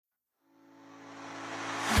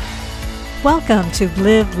Welcome to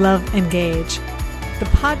Live, Love, Engage, the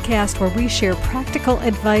podcast where we share practical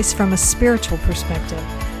advice from a spiritual perspective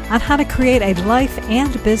on how to create a life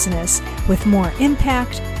and business with more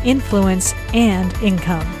impact, influence, and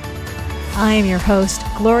income. I am your host,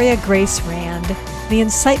 Gloria Grace Rand, the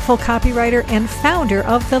insightful copywriter and founder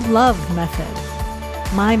of the Love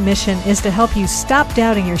Method. My mission is to help you stop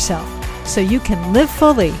doubting yourself so you can live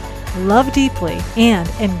fully, love deeply, and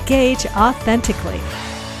engage authentically.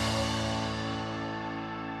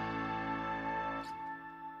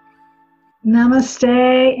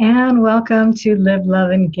 Namaste and welcome to Live,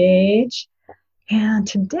 Love, Engage. And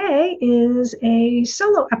today is a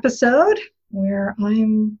solo episode where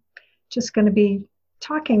I'm just going to be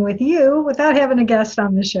talking with you without having a guest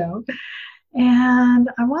on the show. And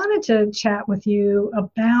I wanted to chat with you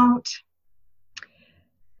about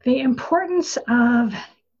the importance of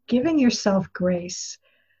giving yourself grace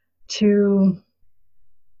to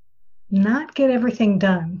not get everything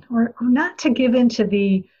done or not to give into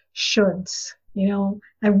the shoulds. You know,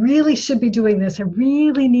 I really should be doing this. I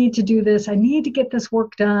really need to do this. I need to get this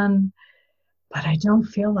work done, but I don't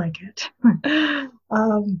feel like it.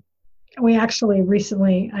 We actually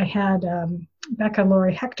recently, I had Becca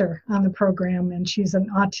Lori Hector on the program, and she's an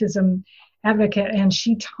autism advocate, and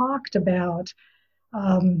she talked about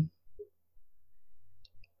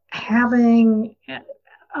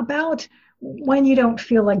about when you don't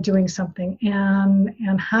feel like doing something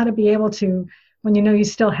and how to be able to, when you know you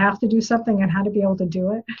still have to do something, and how to be able to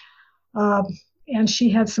do it. And she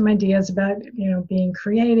had some ideas about, being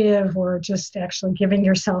creative or just actually giving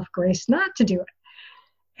yourself grace not to do it.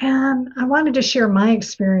 And I wanted to share my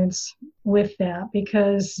experience with that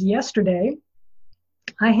because yesterday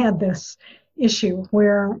I had this issue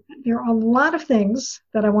where there are a lot of things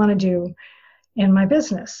that I want to do in my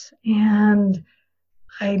business. And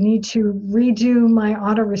I need to redo my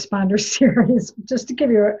autoresponder series just to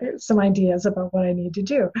give you some ideas about what I need to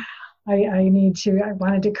do. I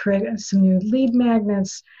wanted to create some new lead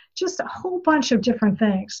magnets, just a whole bunch of different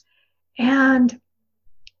things. And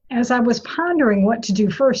as I was pondering what to do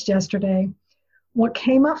first yesterday, what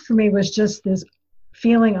came up for me was just this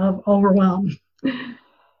feeling of overwhelm.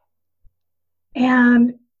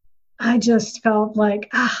 And I just felt like,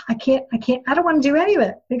 I don't want to do any of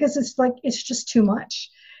it because it's just too much.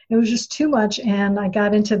 It was just too much, and I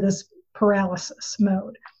got into this paralysis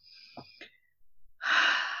mode.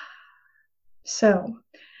 So,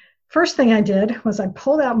 first thing I did was I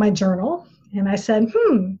pulled out my journal and I said,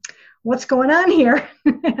 what's going on here?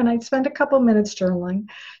 And I spent a couple minutes journaling.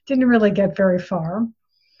 Didn't really get very far.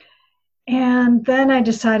 And then I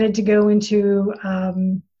decided to go into,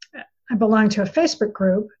 I belong to a Facebook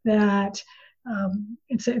group that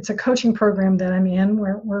it's a coaching program that I'm in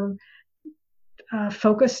where we're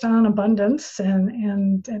focused on abundance,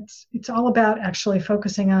 and it's all about actually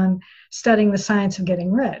focusing on studying the science of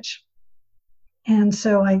getting rich. And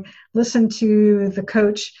so I listened to the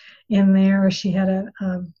coach in there. She had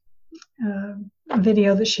a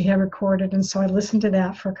video that she had recorded, and so I listened to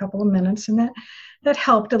that for a couple of minutes, and that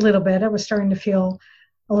helped a little bit. I was starting to feel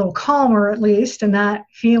a little calmer, at least, and not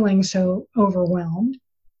feeling so overwhelmed.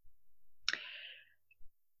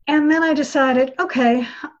 And then I decided, okay,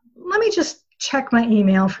 let me just check my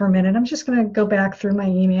email for a minute. I'm just going to go back through my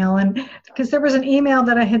email, and because there was an email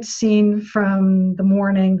that I had seen from the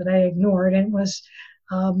morning that I ignored, and it was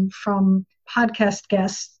from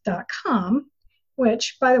podcastguests.com,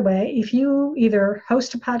 which, by the way, if you either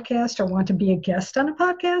host a podcast or want to be a guest on a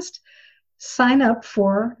podcast, sign up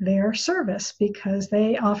for their service, because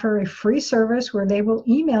they offer a free service where they will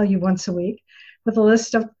email you once a week with a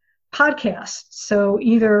list of podcasts. So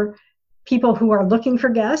either people who are looking for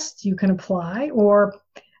guests, you can apply, or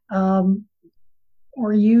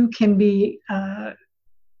you can be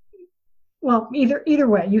either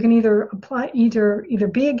way. You can either apply, either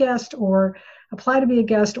be a guest or apply to be a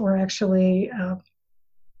guest, or actually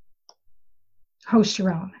host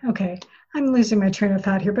your own. Okay, I'm losing my train of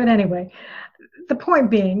thought here, but anyway, the point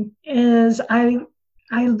being is I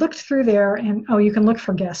looked through there, and you can look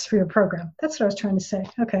for guests for your program. That's what I was trying to say.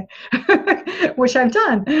 Okay, which I've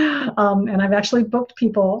done, and I've actually booked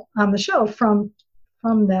people on the show from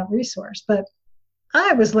that resource. But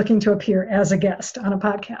I was looking to appear as a guest on a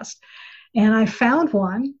podcast, and I found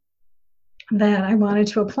one that I wanted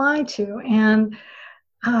to apply to. And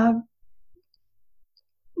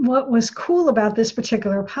what was cool about this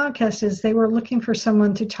particular podcast is they were looking for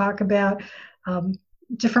someone to talk about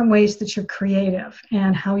different ways that you're creative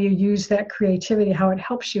and how you use that creativity, how it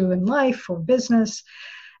helps you in life or business.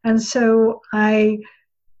 And so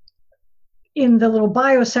in the little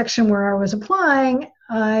bio section where I was applying,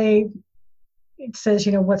 I it says,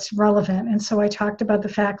 what's relevant. And so I talked about the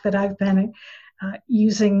fact that I've been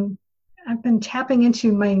tapping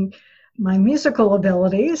into my musical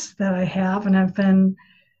abilities that I have, and I've been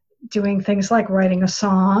doing things like writing a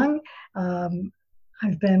song.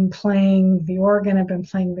 I've been playing the organ, I've been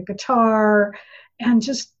playing the guitar, and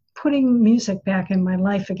just putting music back in my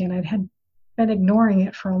life again. I had been ignoring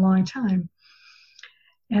it for a long time.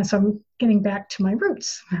 And so I'm getting back to my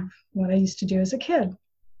roots, what I used to do as a kid.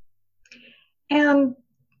 And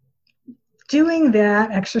doing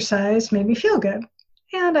that exercise made me feel good.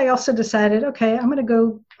 And I also decided, okay, I'm going to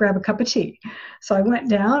go grab a cup of tea. So I went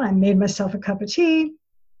down, I made myself a cup of tea.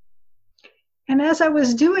 And as I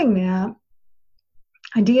was doing that,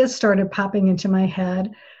 ideas started popping into my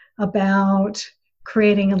head about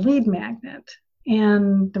creating a lead magnet.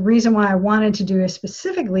 And the reason why I wanted to do a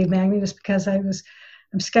specific lead magnet is because I'm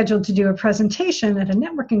scheduled to do a presentation at a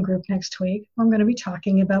networking group next week where I'm going to be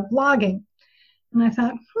talking about blogging. And I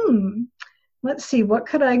thought, let's see, what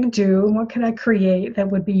could I do? What could I create that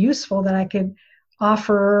would be useful, that I could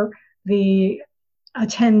offer the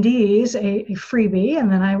attendees a freebie,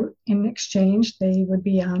 and then in exchange, they would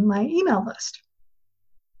be on my email list.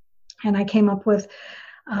 And I came up with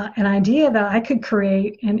an idea that I could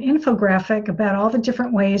create an infographic about all the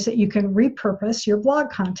different ways that you can repurpose your blog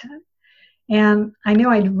content. And I know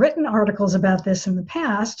I'd written articles about this in the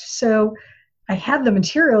past, so I had the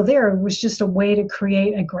material there. It was just a way to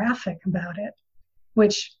create a graphic about it,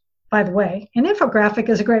 which, by the way, an infographic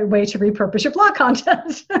is a great way to repurpose your blog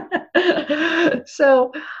content.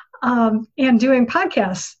 So, and doing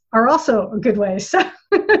podcasts are also a good way. So,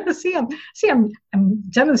 I'm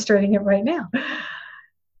demonstrating it right now.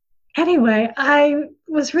 Anyway, I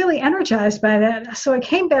was really energized by that. So I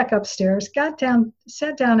came back upstairs, sat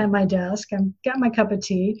down at my desk, and got my cup of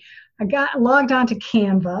tea. I got logged onto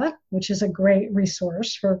Canva, which is a great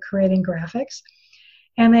resource for creating graphics.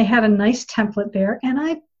 And they had a nice template there, and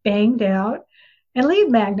I banged out a lead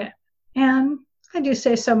magnet. And I do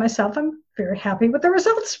say so myself, I'm very happy with the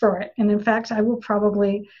results for it. And in fact, I will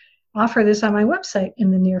probably offer this on my website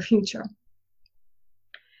in the near future.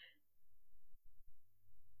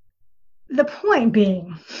 The point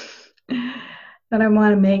being that I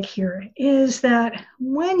want to make here is that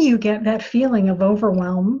when you get that feeling of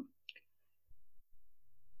overwhelm,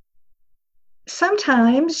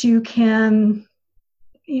 sometimes you can,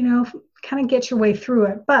 kind of get your way through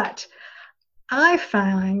it. But I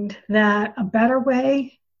find that a better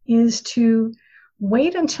way is to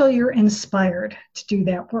wait until you're inspired to do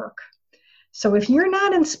that work. So if you're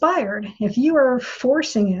not inspired, if you are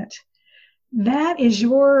forcing it, that is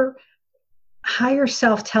your higher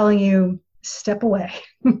self telling you, step away,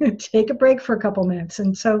 take a break for a couple minutes.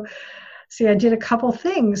 And so, see, I did a couple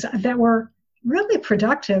things that were really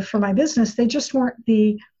productive for my business. They just weren't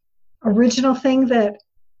the original thing that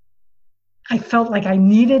I felt like I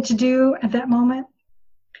needed to do at that moment.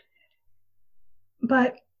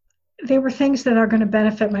 But they were things that are going to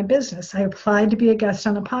benefit my business. I applied to be a guest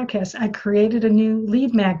on a podcast. I created a new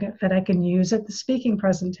lead magnet that I can use at the speaking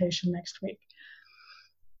presentation next week.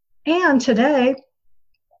 And today,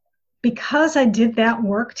 because I did that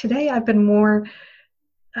work, today I've been more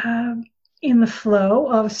in the flow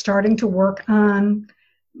of starting to work on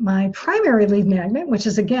my primary lead magnet, which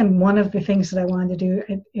is, again, one of the things that I wanted to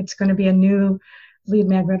do. It's going to be a new lead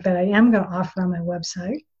magnet that I am going to offer on my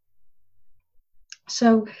website.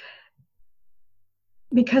 So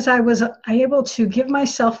because I was able to give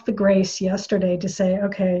myself the grace yesterday to say,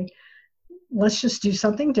 okay, let's just do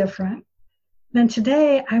something different, then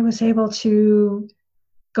today I was able to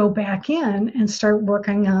go back in and start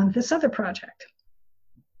working on this other project.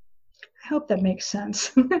 I hope that makes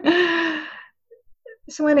sense.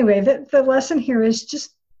 So anyway, the lesson here is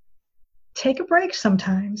just take a break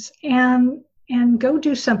sometimes and go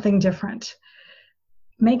do something different.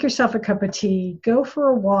 Make yourself a cup of tea, go for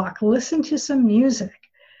a walk, listen to some music,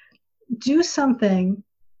 do something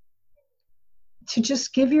to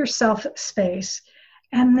just give yourself space.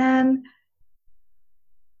 And then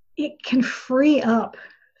it can free up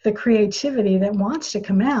the creativity that wants to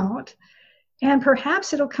come out, and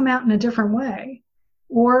perhaps it'll come out in a different way,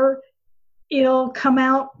 or it'll come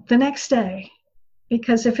out the next day.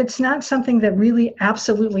 Because if it's not something that really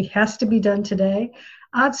absolutely has to be done today,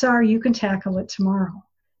 odds are you can tackle it tomorrow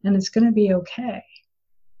and it's going to be okay.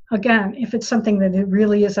 Again, if it's something that it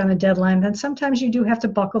really is on a deadline, then sometimes you do have to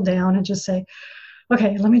buckle down and just say,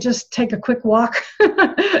 okay, let me just take a quick walk,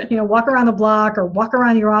 walk around the block or walk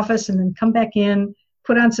around your office and then come back in,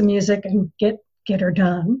 put on some music and get her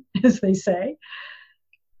done, as they say.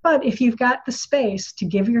 But if you've got the space to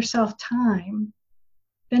give yourself time,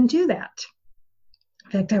 then do that.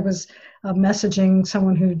 In fact, I was messaging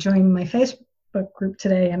someone who joined my Facebook group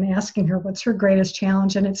today and asking her what's her greatest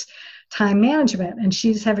challenge, and it's time management. And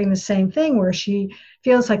she's having the same thing where she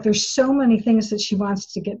feels like there's so many things that she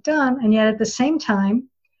wants to get done, and yet at the same time,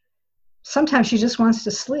 sometimes she just wants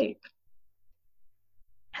to sleep.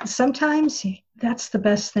 And sometimes that's the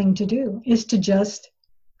best thing to do, is to just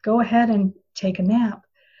go ahead and take a nap.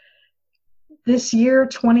 This year,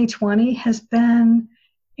 2020, has been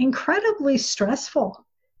incredibly stressful.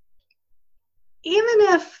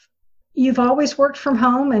 Even if you've always worked from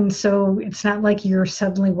home, and so it's not like you're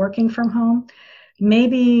suddenly working from home,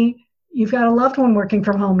 maybe you've got a loved one working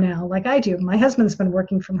from home now, like I do. My husband's been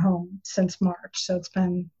working from home since March, so it's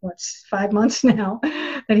been, 5 months now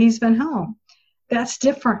that he's been home. That's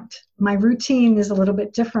different. My routine is a little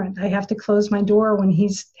bit different. I have to close my door when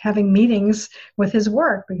he's having meetings with his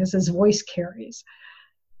work because his voice carries.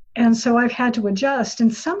 And so I've had to adjust.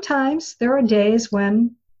 And sometimes there are days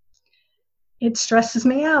when it stresses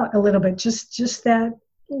me out a little bit, just that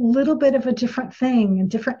little bit of a different thing, a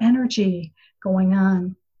different energy going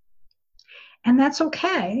on. And that's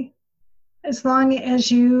okay, as long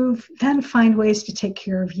as you then find ways to take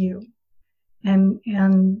care of you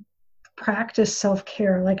and practice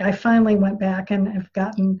self-care. Like I finally went back and I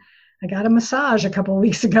got a massage a couple of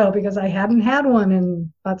weeks ago because I hadn't had one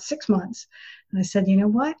in about 6 months. And I said, you know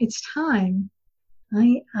what? It's time.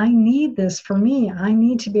 I need this for me. I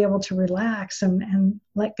need to be able to relax and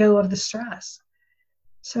let go of the stress.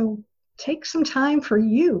 So take some time for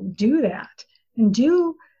you. Do that. And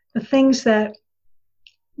do the things that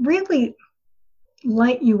really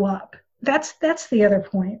light you up. That's the other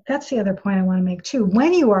point. That's the other point I want to make too.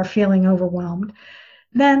 When you are feeling overwhelmed,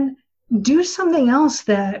 then do something else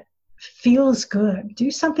that feels good.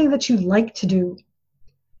 Do something that you like to do,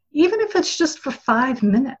 even if it's just for 5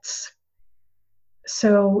 minutes.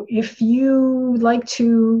 So if you like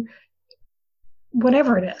to,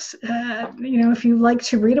 whatever it is, if you like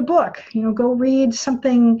to read a book, go read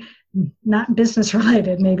something not business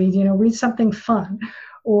related, maybe, read something fun,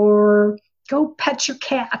 or go pet your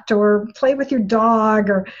cat or play with your dog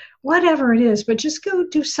or whatever it is, but just go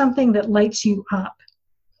do something that lights you up.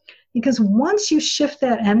 Because once you shift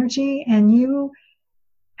that energy and you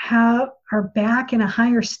are back in a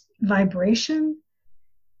higher vibration,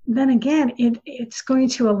 then again, it's going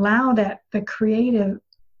to allow the creative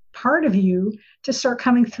part of you to start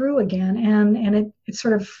coming through again. And it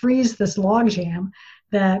sort of frees this logjam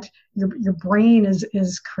that your brain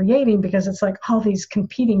is creating, because it's like all these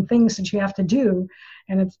competing things that you have to do,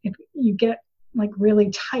 and you get like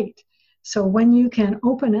really tight. So when you can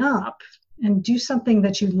open up and do something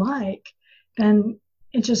that you like, then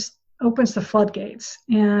it just opens the floodgates,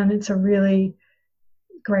 and it's a really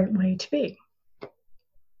great way to be.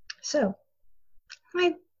 So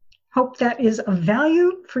I hope that is of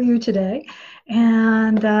value for you today,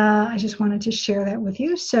 and I just wanted to share that with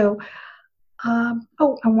you. So I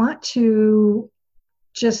want to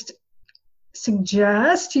just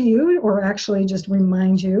suggest to you, or actually just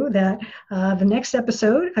remind you, that the next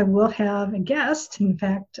episode I will have a guest. In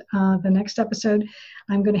fact, the next episode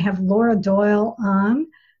I'm going to have Laura Doyle on,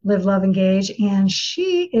 Live, Love, Engage, and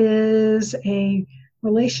she is a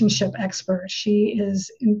relationship expert. She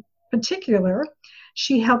is, in particular,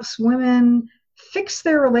 she helps women fix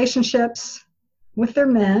their relationships with their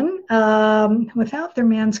men without their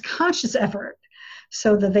man's conscious effort,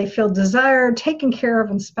 so that they feel desired, taken care of,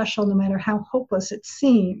 and special no matter how hopeless it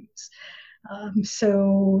seems.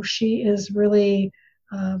 So she is really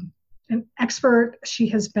an expert. She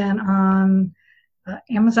has been on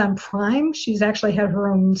Amazon Prime. She's actually had her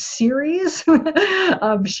own series.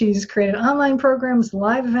 She's created online programs,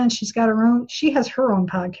 live events. She has her own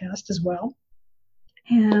podcast as well.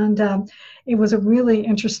 And it was a really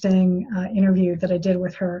interesting interview that I did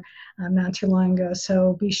with her not too long ago.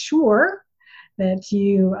 So be sure that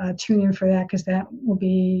you tune in for that, because that'll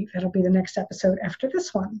be the next episode after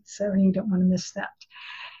this one. So you don't want to miss that.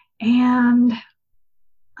 And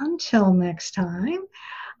until next time,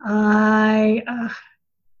 I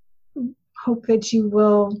hope that you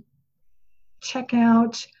will check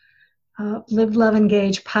out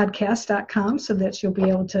liveloveengagepodcast.com, so that you'll be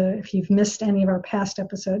able to, if you've missed any of our past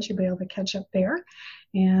episodes, you'll be able to catch up there.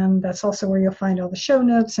 And that's also where you'll find all the show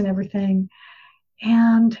notes and everything.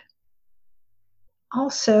 And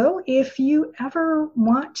also, if you ever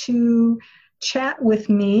want to chat with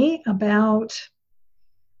me about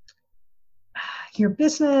your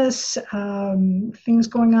business, things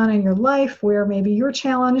going on in your life where maybe you're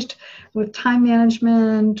challenged with time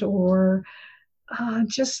management, or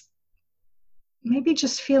just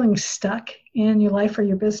feeling stuck in your life or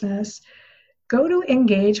your business, go to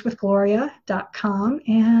engagewithgloria.com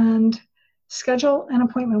and schedule an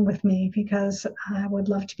appointment with me, because I would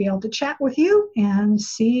love to be able to chat with you and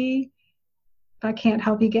see if I can't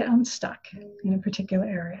help you get unstuck in a particular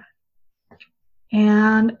area.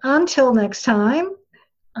 And until next time,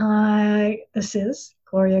 this is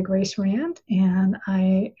Gloria Grace Rand, and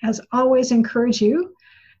I, as always, encourage you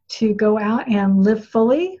to go out and live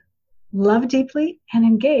fully, love deeply, and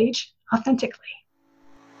engage authentically.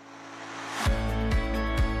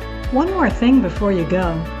 One more thing before you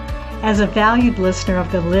go. As a valued listener of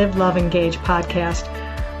the Live, Love, Engage podcast,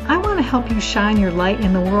 I want to help you shine your light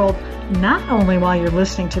in the world, not only while you're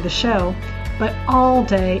listening to the show, but all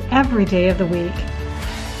day, every day of the week.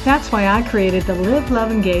 That's why I created the Live, Love,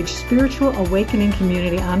 Engage Spiritual Awakening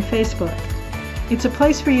Community on Facebook. It's a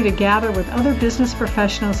place for you to gather with other business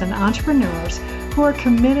professionals and entrepreneurs who are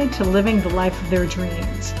committed to living the life of their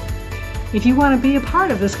dreams. If you want to be a part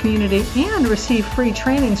of this community and receive free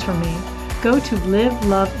trainings from me, go to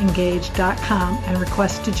liveloveengage.com and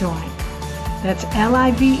request to join. That's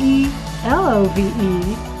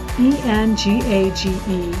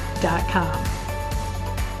liveloveengage.com.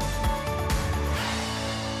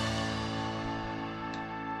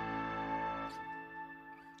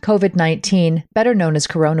 COVID-19, better known as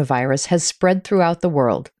coronavirus, has spread throughout the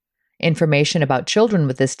world. Information about children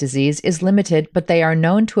with this disease is limited, but they are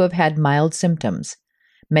known to have had mild symptoms.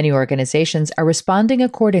 Many organizations are responding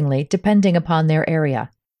accordingly depending upon their area.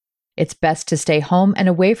 It's best to stay home and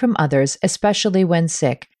away from others, especially when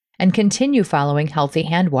sick, and continue following healthy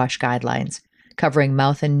hand wash guidelines, covering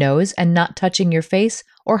mouth and nose and not touching your face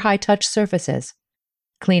or high-touch surfaces.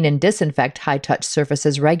 Clean and disinfect high-touch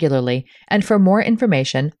surfaces regularly, and for more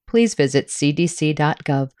information, please visit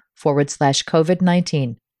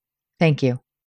cdc.gov/COVID-19. Thank you.